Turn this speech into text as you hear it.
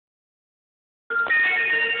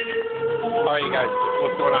you guys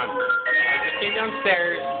what's going on. I just came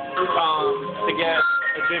downstairs to get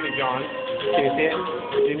a Jimmy John's. Can you see it?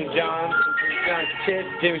 Jimmy John's chips,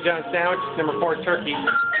 Jimmy John's sandwich, number 4 turkey.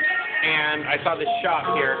 And I saw this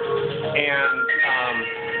shop here, and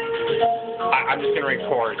I'm just going to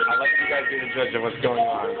record. I'll let you guys be the judge of what's going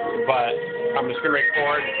on. But I'm just going to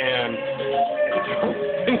record and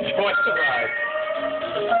enjoy the ride.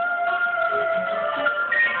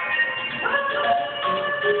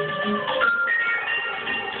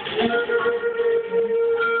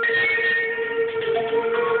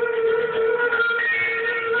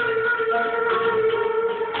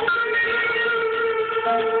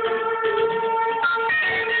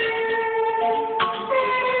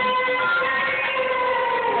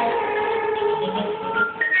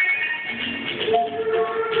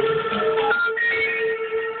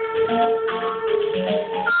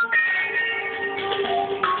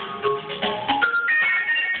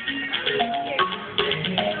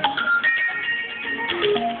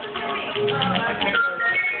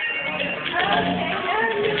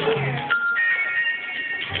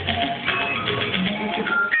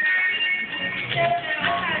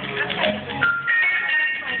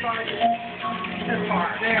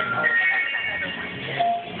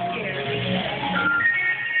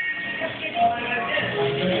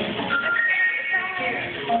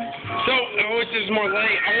 So, which is more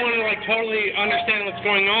light? I want to totally understand what's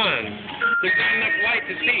going on. There's not enough light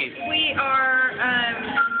to see. We are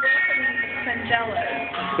welcoming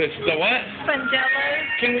Spongellos. The what? Spongellos.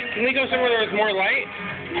 Can we go somewhere where there's more light?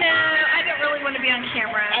 No, I don't really want to be on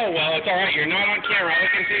camera. Oh well, it's all right. You're not on camera. All I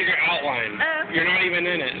can see is your outline. Okay. You're not even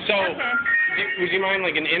in it. So, would you mind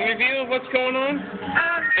an interview of what's going on?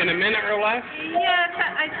 In a minute or less? Yes,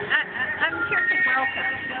 I'm here to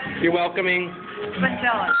welcome. You're welcoming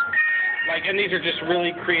Spongellos. and these are just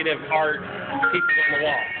really creative art pieces on the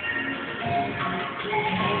wall.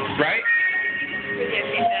 Right?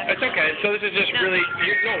 It's okay. So this is just really.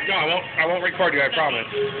 I won't record you. I promise.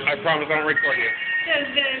 I promise I won't record you. So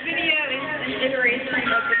the video is an iteration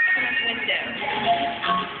of the front window.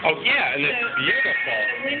 Oh yeah, and it's beautiful.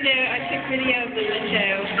 The window. I took video of the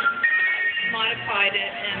window, modified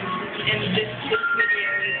it, and this video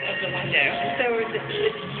is of the window. And so are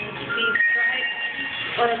these stripes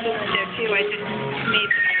are of the window too. I just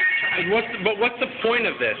made them stripes. What's the point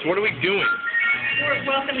of this? What are we doing? We're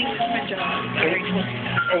welcoming the Spongellos. I already told you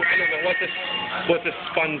that. Oh, I know, but what's a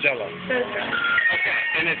Spongello? Those stripes. Okay,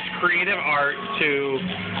 and it's creative art to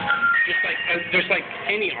just like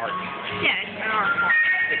any art. Yeah, it's an art form.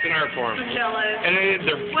 It's an art form. Spongellos. And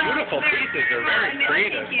they're beautiful pieces. They're very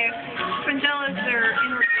creative. Thank you. Spongellos are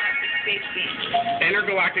intergalactic space beings.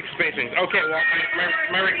 Intergalactic space beings. Okay, well,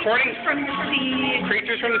 my recording. From the sea.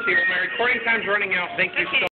 Creatures from the sea. Well, my recording time's running out. Thank you so much.